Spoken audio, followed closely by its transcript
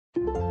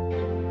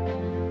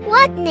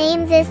What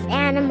names this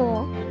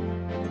animal?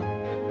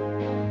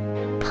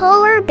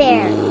 Polar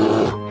bear.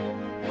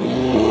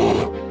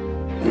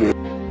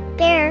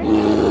 Bear.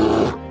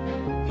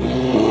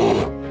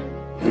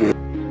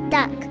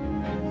 Duck.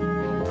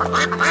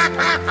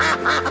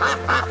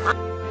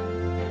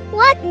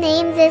 What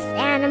names this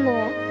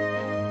animal?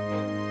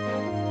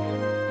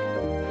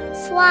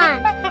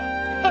 Swan.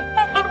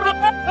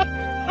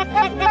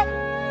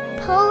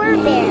 Polar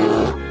bear.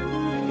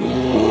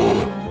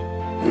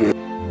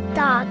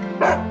 Dog.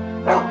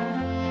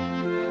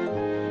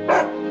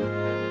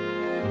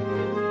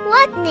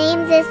 What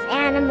names this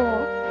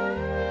animal?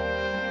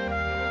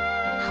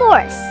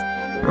 Horse.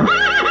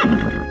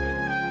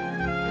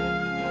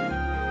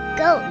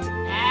 Goat.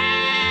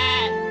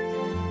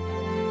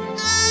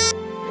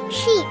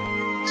 Sheep.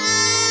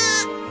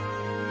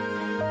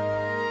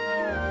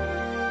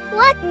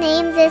 What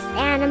names this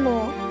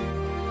animal?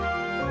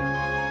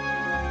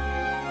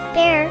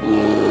 Bear.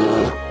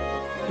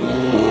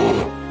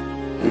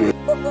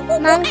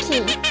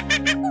 Monkey.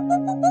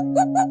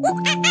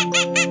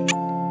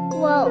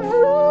 Wolf.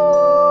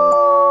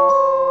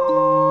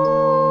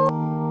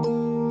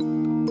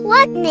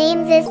 What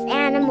names this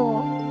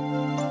animal?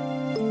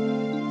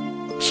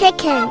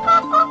 Chicken.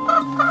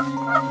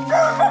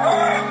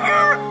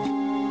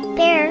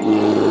 Bear.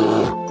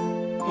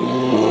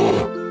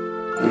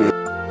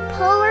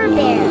 Polar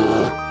bear.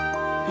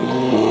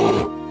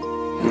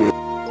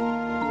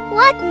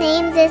 What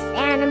names this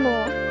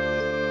animal?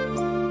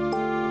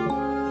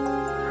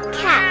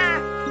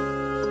 Cat.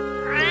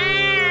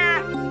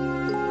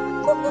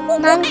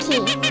 Monkey.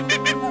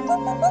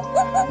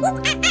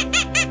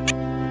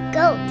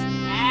 Goat.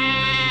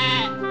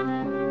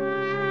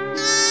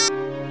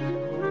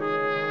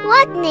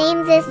 What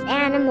names this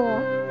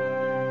animal?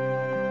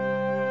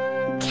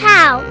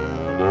 Cow.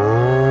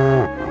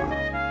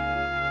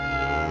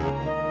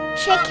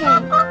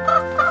 Chicken.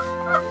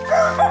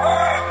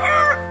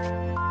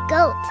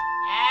 Goat.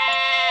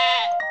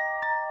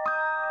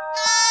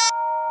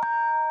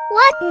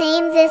 What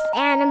names this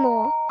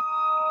animal?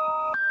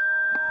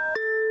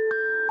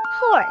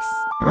 Horse.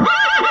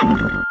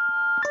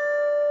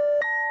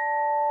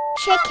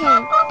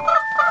 Chicken.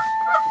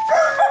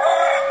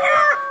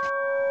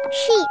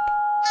 Sheep.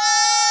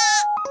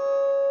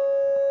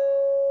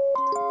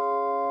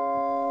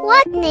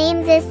 What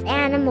names this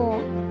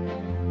animal?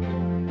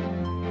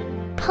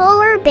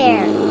 Polar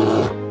bear.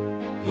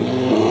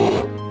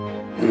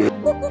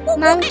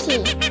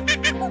 Monkey.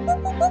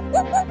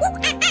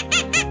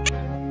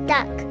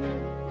 Duck.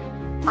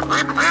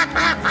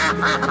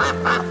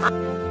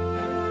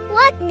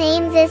 What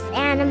names this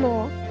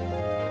animal?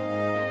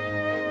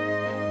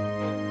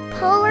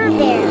 Polar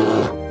bear.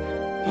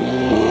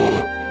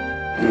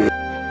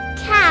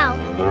 Cow.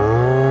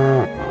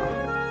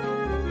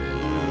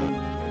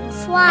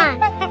 Swan.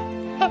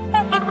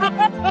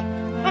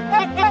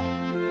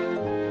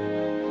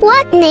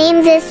 What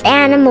names this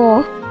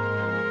animal?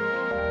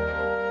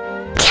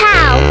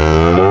 Cow.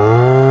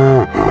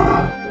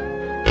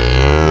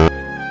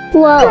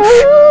 Wolf.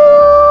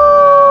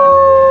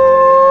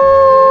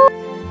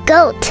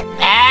 Goat.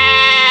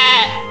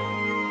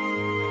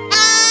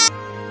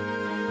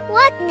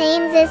 What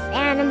names this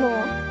animal?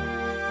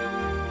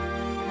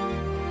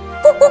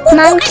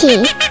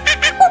 Monkey.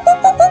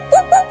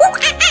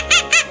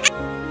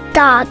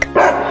 Dog.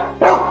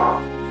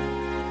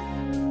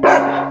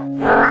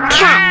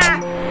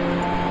 Cat.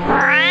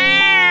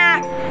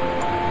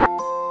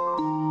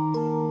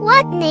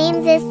 What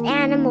names this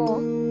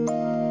animal?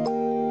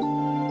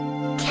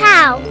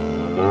 Cow.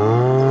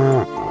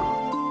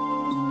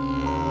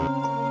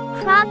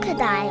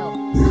 Crocodile.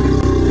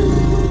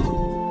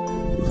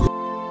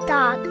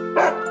 Dog.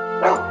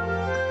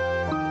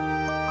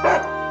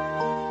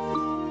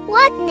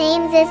 What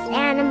names this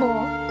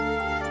animal?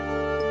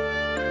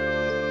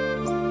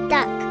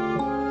 Duck.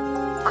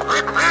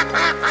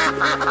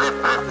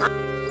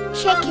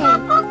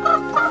 Chicken.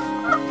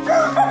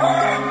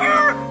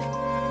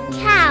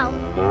 Cow.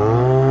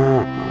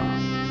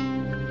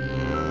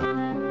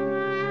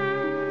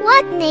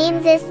 What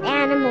names this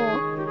animal?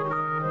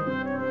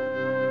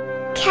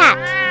 Cat.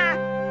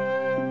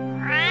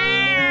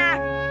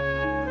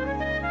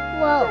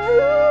 Wolf.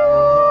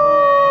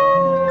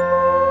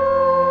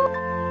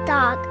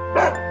 Dog.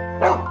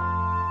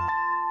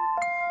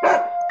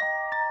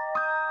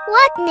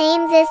 What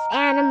names this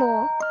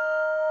animal?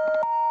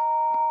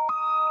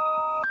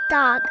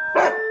 Dog.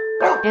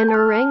 An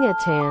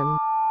orangutan.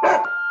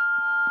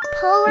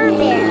 Polar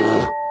bear.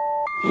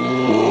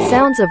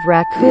 Sounds of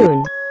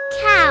raccoon.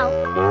 Cow.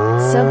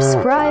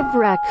 Subscribe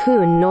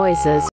Raccoon Noises.